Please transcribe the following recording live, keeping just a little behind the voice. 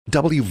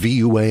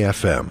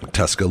WVUA-FM,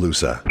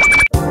 Tuscaloosa.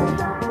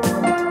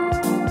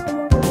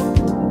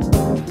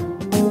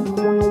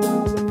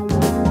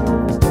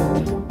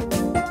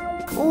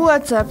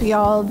 What's up,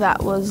 y'all?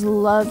 That was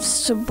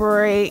Loves to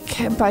Break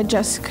by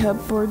Jessica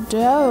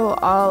Bordeaux,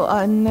 all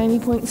on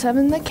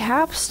 90.7 The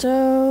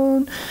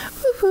Capstone.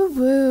 Woo, woo,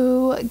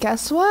 woo.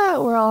 Guess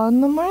what? We're all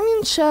on the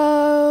morning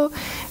show.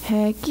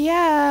 Heck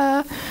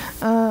yeah.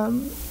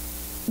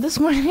 This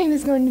morning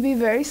is going to be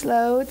very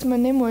slow. It's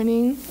Monday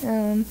morning.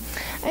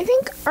 I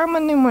think our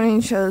Monday morning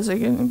shows are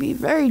going to be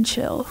very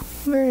chill,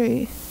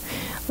 very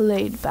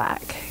laid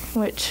back,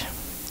 which,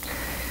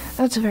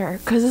 that's fair,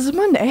 because it's a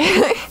Monday.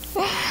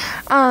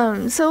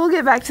 So we'll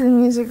get back to the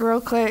music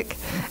real quick,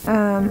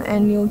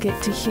 and you'll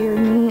get to hear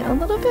me a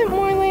little bit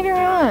more later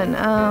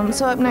on.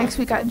 So up next,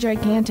 we got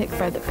Gigantic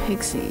by the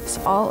Pixies,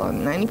 all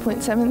on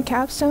 90.7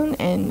 Capstone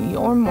and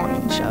your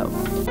morning show.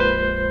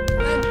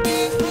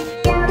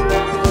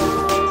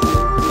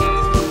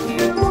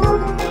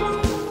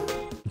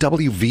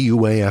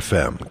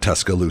 WVUA-FM,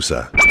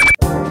 Tuscaloosa.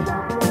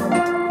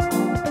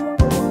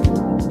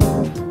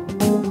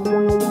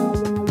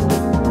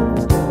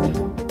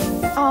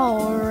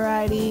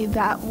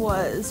 That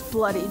was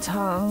Bloody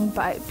Tongue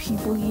by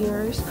People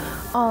Years,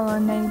 all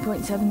on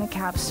 90.7 The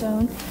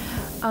Capstone.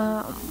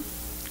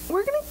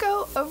 We're going to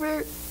go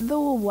over the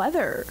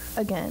weather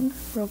again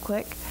real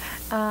quick.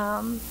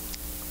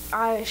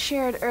 I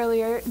shared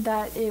earlier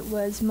that it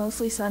was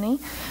mostly sunny,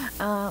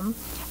 and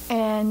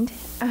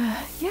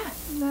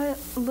that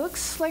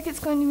looks like it's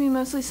going to be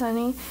mostly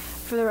sunny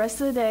for the rest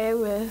of the day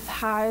with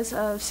highs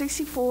of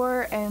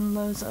 64 and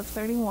lows of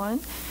 31.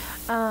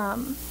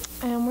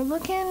 And we're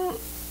looking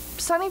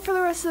sunny for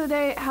the rest of the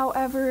day.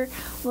 However,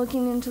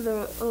 looking into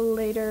the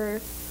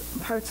later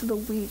parts of the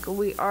week,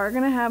 we are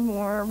going to have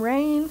more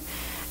rain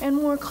and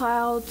more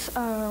clouds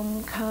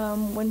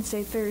come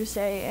Wednesday,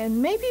 Thursday,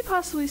 and maybe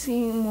possibly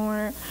seeing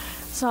more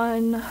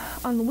sun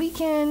on the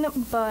weekend.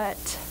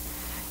 But,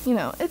 you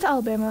know, it's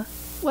Alabama.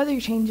 Weather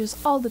changes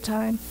all the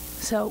time.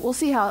 So we'll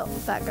see how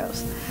that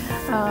goes.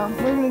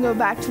 We're going to go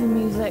back to the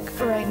music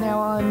right now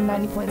on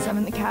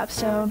 90.7 The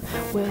Capstone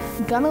with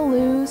Gonna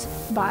Lose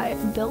by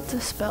Built to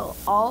Spill,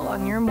 all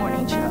on your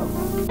morning show.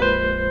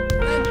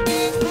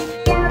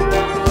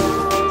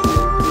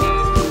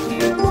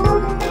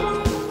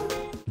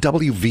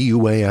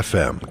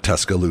 WVUA-FM,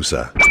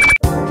 Tuscaloosa.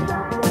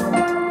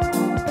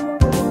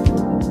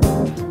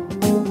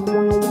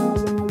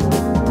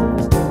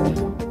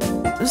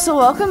 So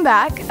welcome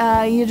back.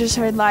 You just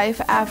heard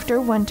Life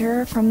After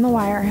Winter from the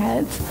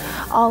Wireheads,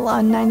 all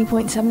on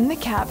 90.7 The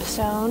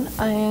Capstone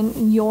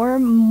and your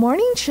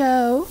morning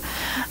show.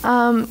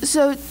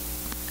 So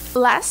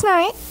last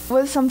night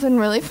was something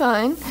really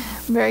fun,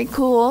 very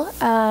cool.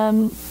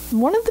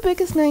 One of the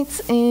biggest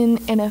nights in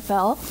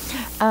NFL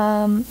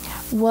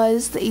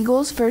was the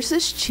Eagles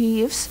versus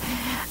Chiefs.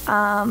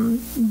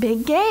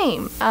 Big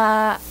game.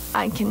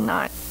 I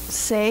cannot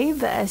say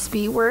the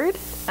SB word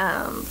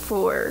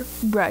for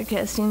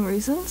broadcasting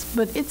reasons,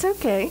 but it's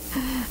okay.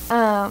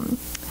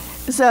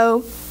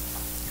 So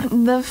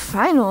the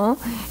final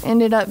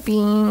ended up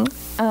being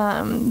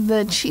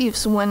the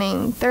Chiefs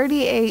winning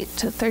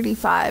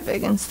 38-35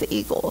 against the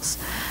Eagles.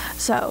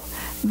 So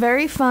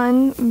very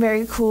fun,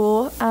 very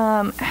cool.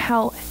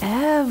 However,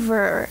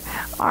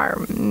 our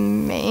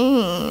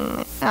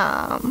main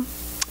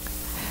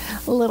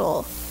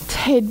little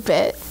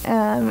tidbit,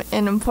 an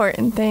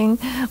important thing,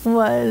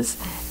 was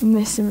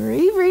Miss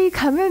Riri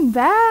coming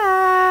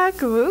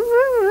back. Woo,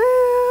 woo,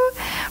 woo.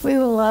 We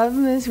love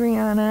Miss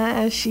Rihanna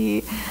as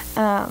she,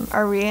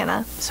 or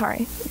Rihanna,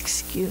 sorry,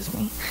 excuse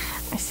me.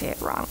 I say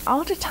it wrong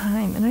all the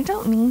time, and I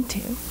don't mean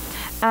to.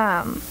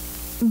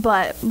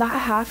 But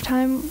that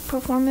halftime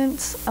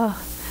performance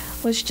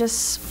was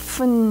just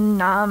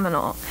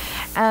phenomenal.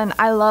 And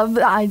I love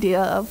the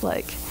idea of,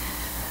 like,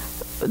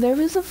 there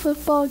was a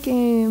football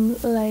game,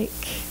 like,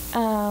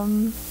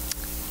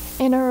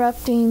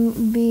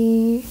 interrupting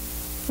the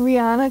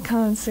Rihanna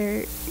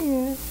concert.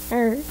 Yeah,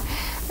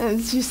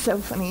 it's just so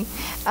funny.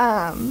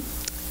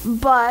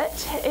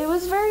 But it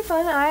was very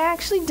fun. I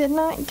actually did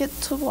not get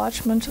to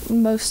watch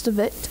most of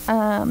it.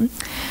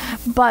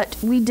 But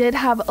we did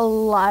have a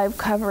live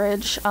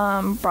coverage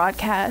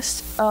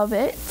broadcast of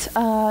it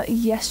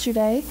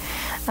yesterday,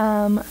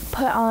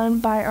 put on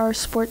by our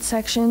sports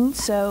section.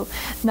 So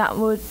that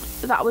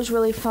was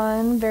really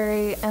fun,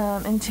 very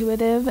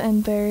intuitive,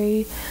 and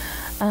very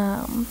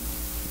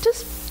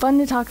just fun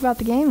to talk about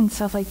the game and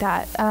stuff like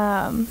that.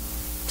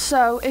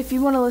 So if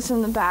you want to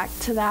listen back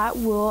to that,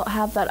 we'll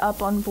have that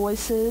up on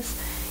Voices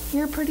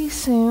here pretty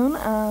soon.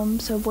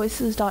 So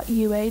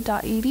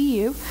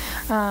voices.ua.edu,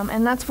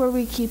 and that's where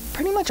we keep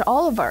pretty much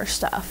all of our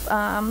stuff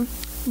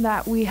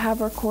that we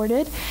have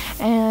recorded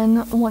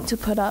and want to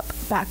put up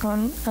back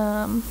on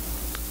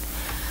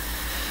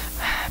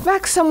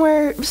back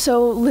somewhere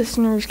so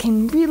listeners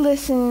can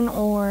re-listen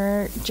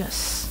or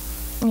just,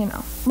 you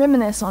know,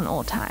 reminisce on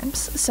old times.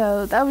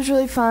 So that was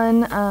really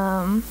fun.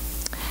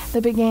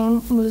 The big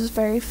game was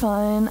very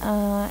fun,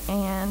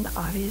 and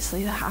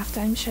obviously the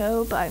halftime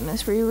show by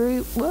Miss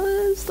Riri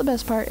was the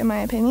best part in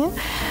my opinion.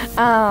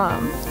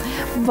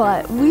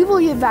 But we will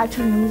get back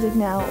to the music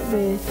now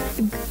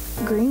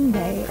with Green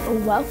Day,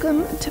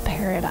 Welcome to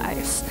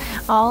Paradise,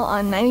 all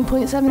on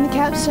 90.7 The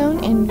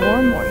Capstone in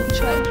your morning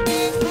show.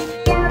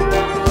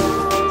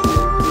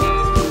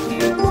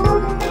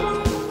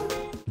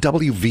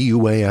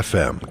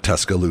 WVUA-FM,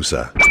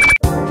 Tuscaloosa.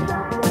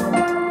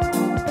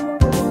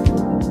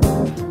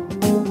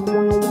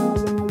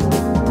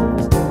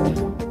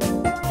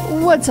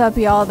 What's up,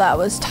 y'all? That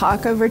was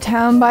Talk Over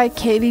Town by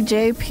Katie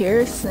J.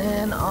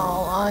 Pearson,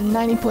 all on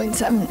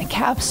 90.7 The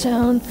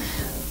Capstone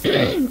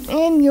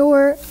and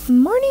your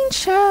morning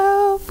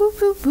show. Boo,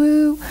 boo,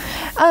 boo.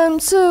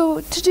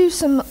 So to do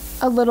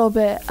a little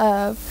bit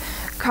of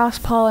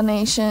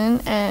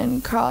cross-pollination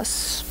and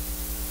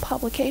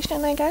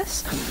cross-publication, I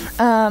guess,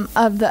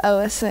 of the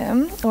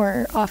OSM,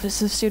 or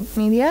Office of Student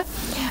Media,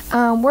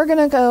 we're going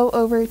to go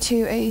over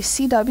to a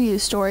CW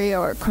story,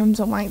 or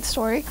Crimson White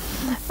story,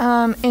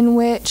 in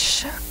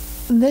which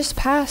this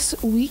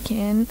past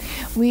weekend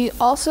we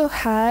also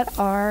had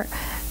our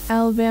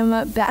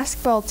Alabama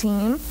basketball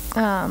team,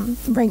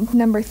 ranked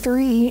number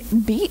 3,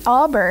 beat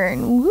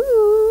Auburn.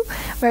 Woo!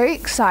 Very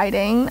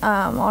exciting,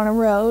 on a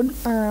road.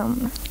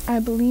 I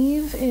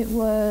believe it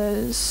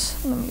was,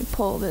 let me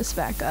pull this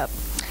back up.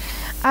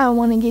 I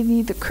want to give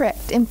you the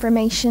correct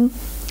information.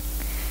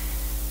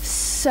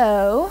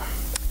 So,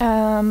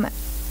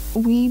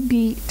 we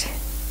beat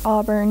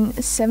Auburn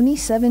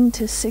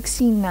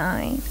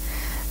 77-69.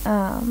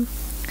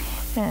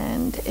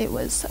 And it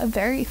was a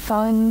very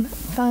fun,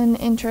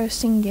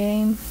 interesting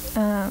game.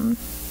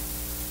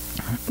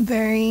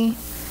 Very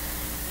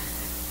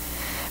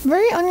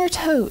on your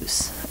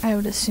toes, I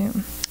would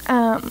assume.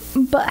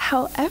 But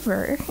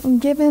however,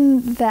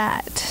 given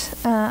that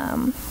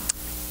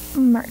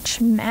March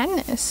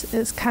Madness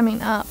is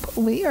coming up,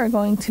 we are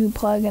going to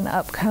plug an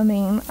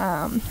upcoming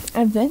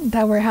event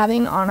that we're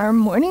having on our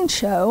morning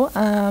show,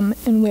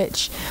 in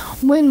which,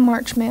 when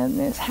March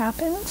Madness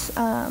happens,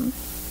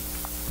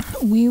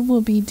 we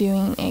will be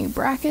doing a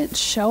bracket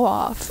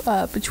show-off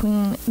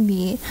between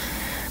the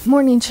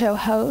morning show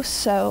hosts.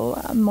 So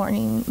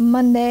morning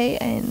Monday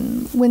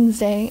and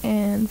Wednesday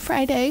and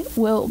Friday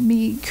will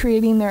be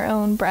creating their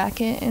own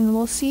bracket, and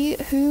we'll see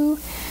who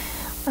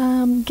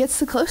gets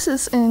the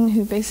closest and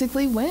who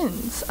basically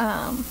wins.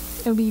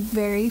 It'll be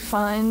very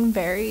fun,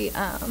 very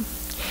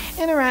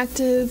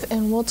interactive,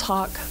 and we'll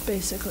talk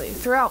basically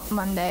throughout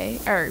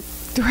March,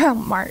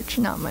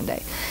 not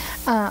Monday,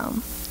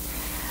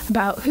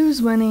 about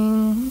who's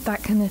winning,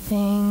 that kind of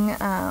thing.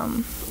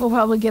 We'll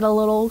probably get a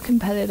little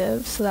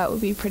competitive, so that would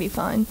be pretty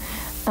fun.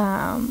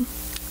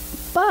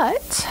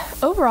 But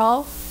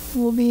overall,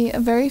 will be a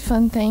very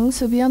fun thing,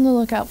 so be on the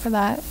lookout for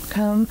that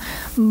come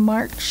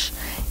March,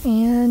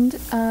 and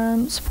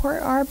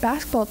support our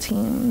basketball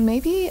team.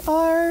 Maybe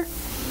our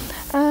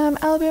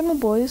Alabama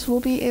boys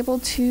will be able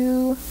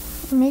to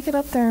make it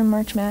up there in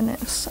March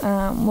Madness.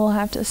 We'll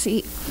have to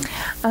see.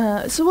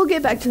 So we'll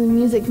get back to the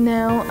music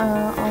now.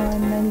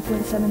 On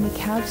 90.7 The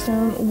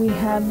Capstone, we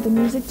have the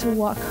music to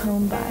Walk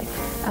Home by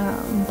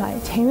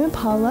Tame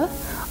Impala,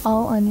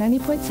 all on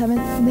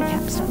 90.7 The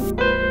Capstone.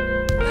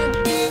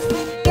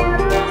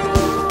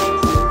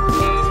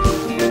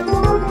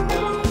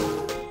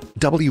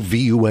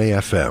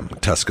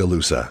 WVUA-FM,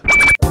 Tuscaloosa.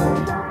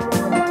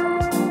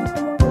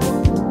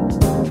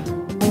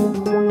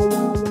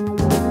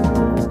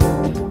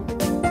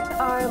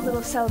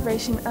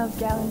 Celebration of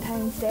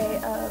Galentine's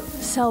Day, of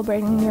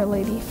celebrating your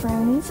lady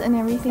friends and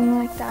everything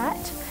like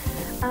that.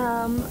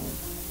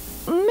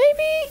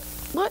 Maybe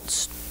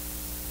let's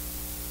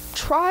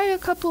try a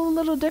couple of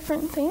little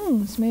different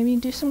things. Maybe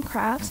do some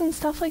crafts and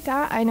stuff like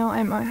that. I know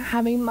I'm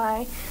having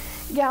my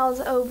gals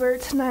over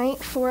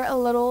tonight for a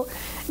little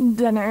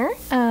dinner.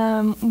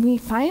 We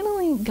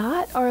finally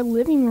got our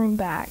living room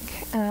back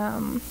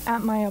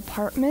at my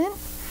apartment.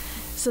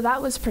 So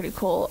that was pretty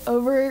cool.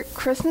 Over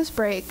Christmas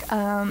break,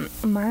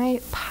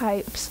 my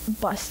pipes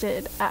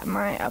busted at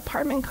my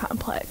apartment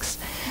complex,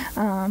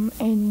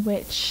 in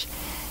which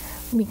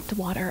leaked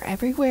water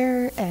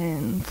everywhere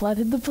and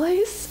flooded the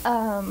place.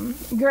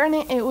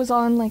 Granted, it was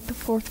on like the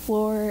 4th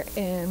floor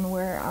and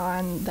we're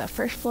on the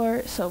 1st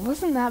floor, so it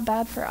wasn't that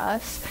bad for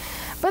us,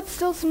 but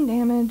still some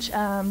damage.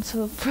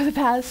 So for the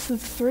past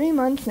 3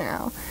 months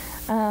now,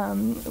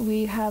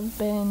 we have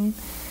been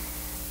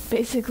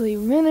basically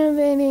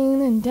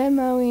renovating and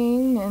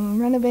demoing and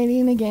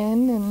renovating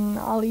again and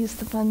all these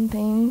fun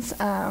things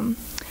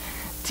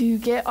to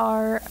get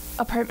our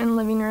apartment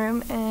living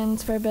room and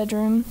spare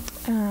bedroom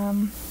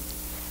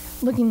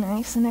looking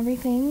nice and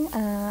everything,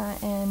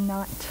 and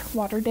not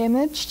water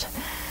damaged.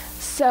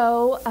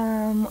 So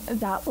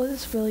that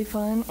was really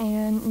fun,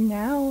 and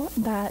now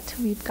that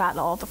we've got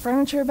all the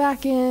furniture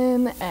back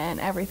in and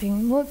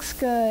everything looks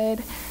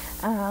good,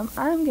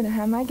 I'm going to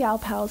have my gal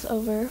pals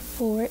over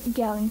for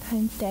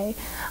Galentine's Day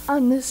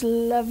on this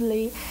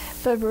lovely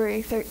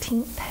February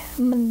 13th,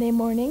 Monday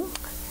morning.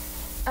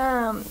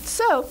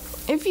 So,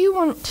 if you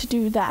want to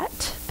do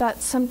that,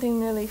 that's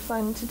something really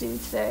fun to do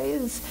today,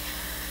 is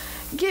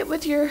get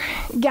with your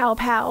gal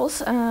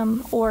pals,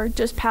 or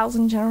just pals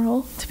in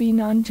general, to be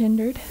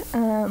non-gendered,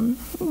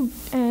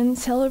 and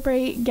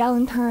celebrate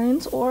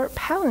Galentine's or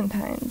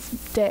Palentine's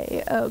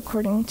Day,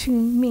 according to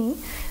me,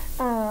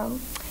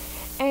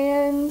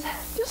 and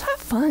just have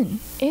fun.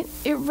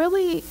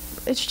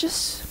 It's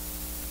just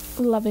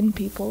loving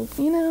people,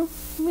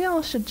 we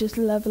all should just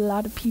love a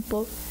lot of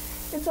people.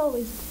 It's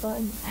always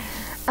fun.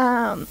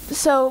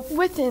 So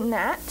within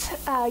that,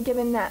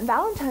 given that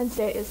Valentine's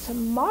Day is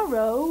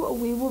tomorrow,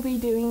 we will be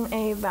doing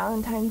a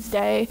Valentine's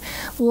Day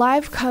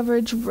live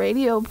coverage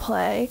radio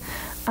play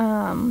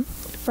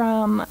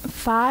from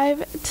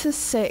 5 to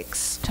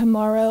 6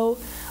 tomorrow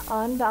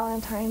on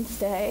Valentine's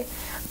Day.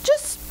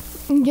 Just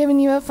giving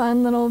you a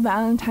fun little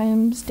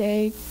Valentine's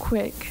Day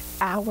quick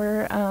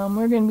hour.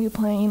 We're going to be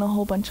playing a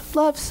whole bunch of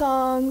love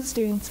songs,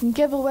 doing some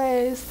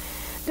giveaways,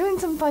 doing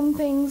some fun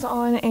things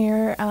on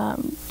air,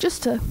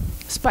 just to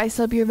spice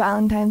up your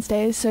Valentine's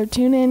Day. So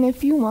tune in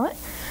if you want.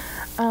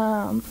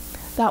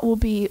 That will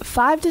be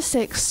 5 to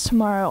 6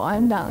 tomorrow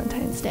on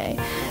Valentine's Day.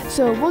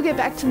 So we'll get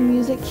back to the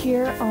music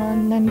here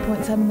on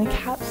 90.7 The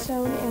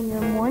Capstone and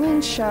your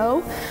morning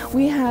show.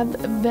 We have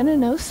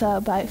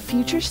Venenosa by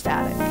Future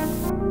Static.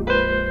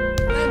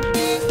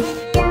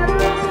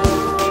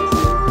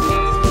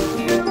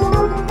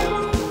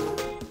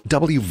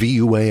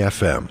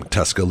 WVUA-FM,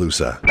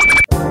 Tuscaloosa.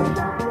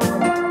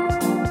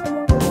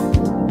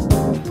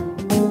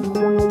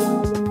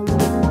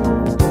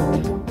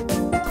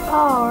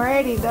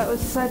 Alrighty, that was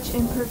Such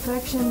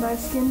Imperfection by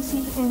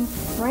Skinsey in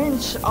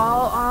French,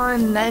 all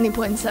on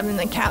 90.7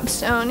 The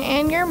Capstone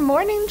and your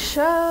morning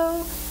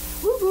show.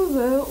 Woo woo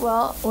woo.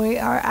 Well, we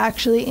are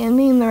actually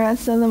ending the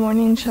rest of the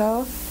morning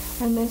show,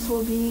 and this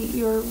will be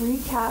your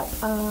recap,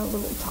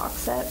 little talk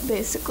set,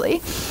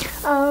 basically.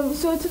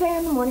 So today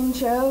on the morning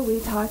show, we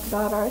talked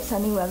about our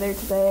sunny weather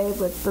today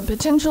with the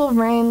potential of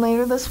rain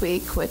later this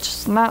week, which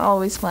is not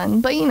always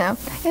fun, but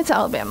it's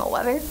Alabama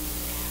weather.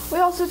 We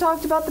also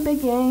talked about the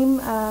big game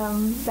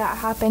that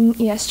happened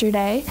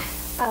yesterday,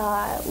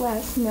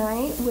 last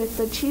night, with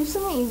the Chiefs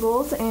and the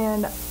Eagles,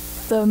 and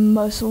the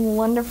most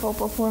wonderful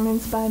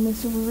performance by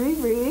Miss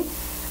Riri,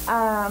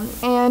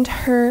 and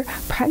her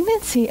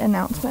pregnancy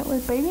announcement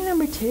with baby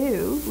number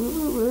 2. Woo,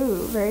 woo,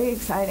 woo. Very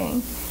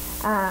exciting.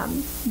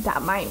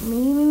 That might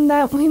mean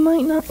that we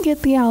might not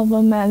get the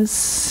album as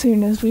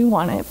soon as we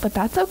want it, but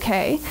that's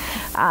okay.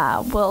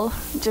 We'll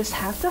just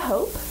have to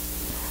hope.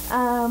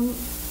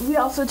 We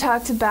also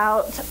talked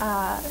about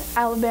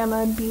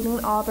Alabama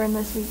beating Auburn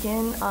this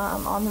weekend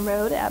on the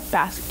road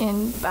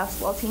in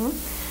basketball team,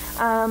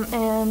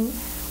 and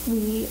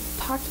we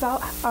talked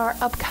about our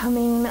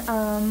upcoming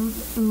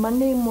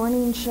Monday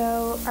morning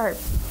show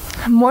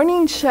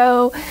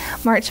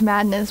March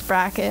Madness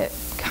bracket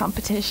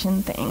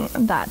competition thing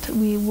that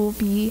we will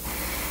be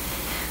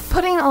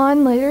putting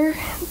on later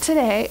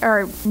today,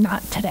 or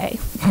not today.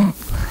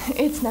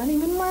 It's not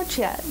even March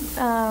yet.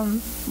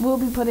 We'll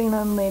be putting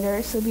on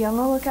later, so be on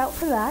the lookout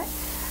for that.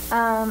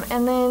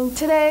 And then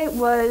today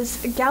was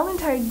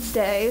Galentine's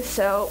Day,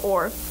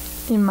 or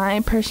in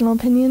my personal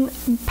opinion,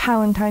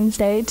 Palentine's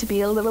Day, to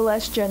be a little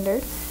less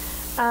gendered.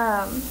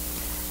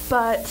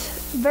 But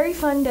very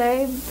fun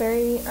day,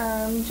 very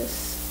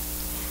just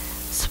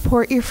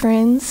support your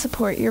friends,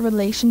 support your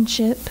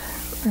relationship.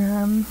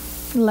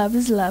 Love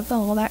is love,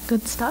 all that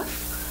good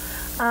stuff.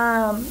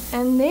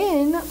 And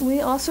then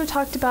we also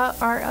talked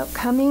about our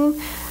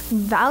upcoming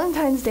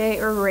Valentine's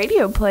Day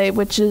radio play,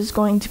 which is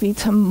going to be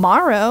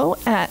tomorrow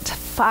at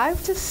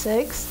 5 to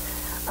 6.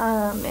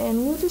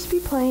 And we'll just be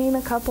playing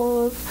a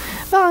couple of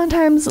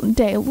Valentine's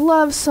Day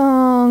love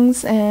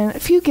songs and a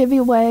few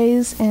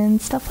giveaways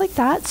and stuff like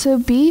that. So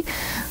be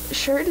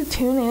sure to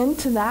tune in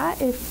to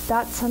that if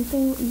that's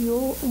something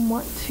you'll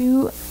want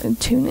to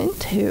tune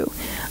into.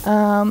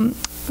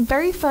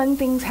 Very fun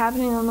things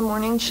happening on the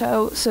morning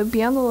show, so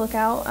be on the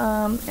lookout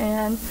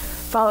and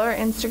follow our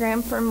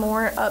Instagram for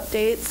more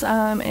updates.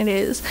 It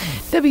is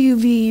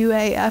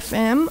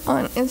WVUA-FM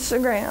on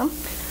Instagram.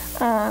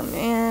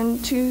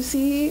 And to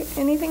see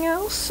anything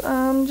else,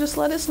 just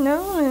let us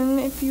know,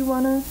 and if you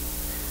want to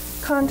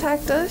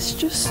contact us,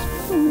 just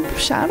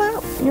shout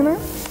out,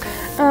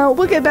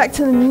 We'll get back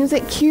to the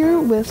music here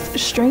with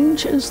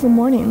Strange as the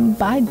Morning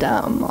by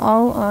Dumb,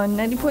 all on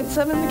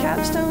 90.7 The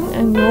Capstone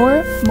and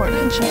your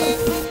morning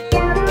show.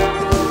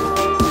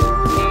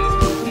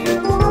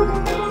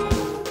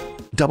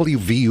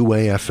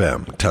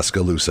 WVUA-FM,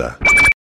 Tuscaloosa.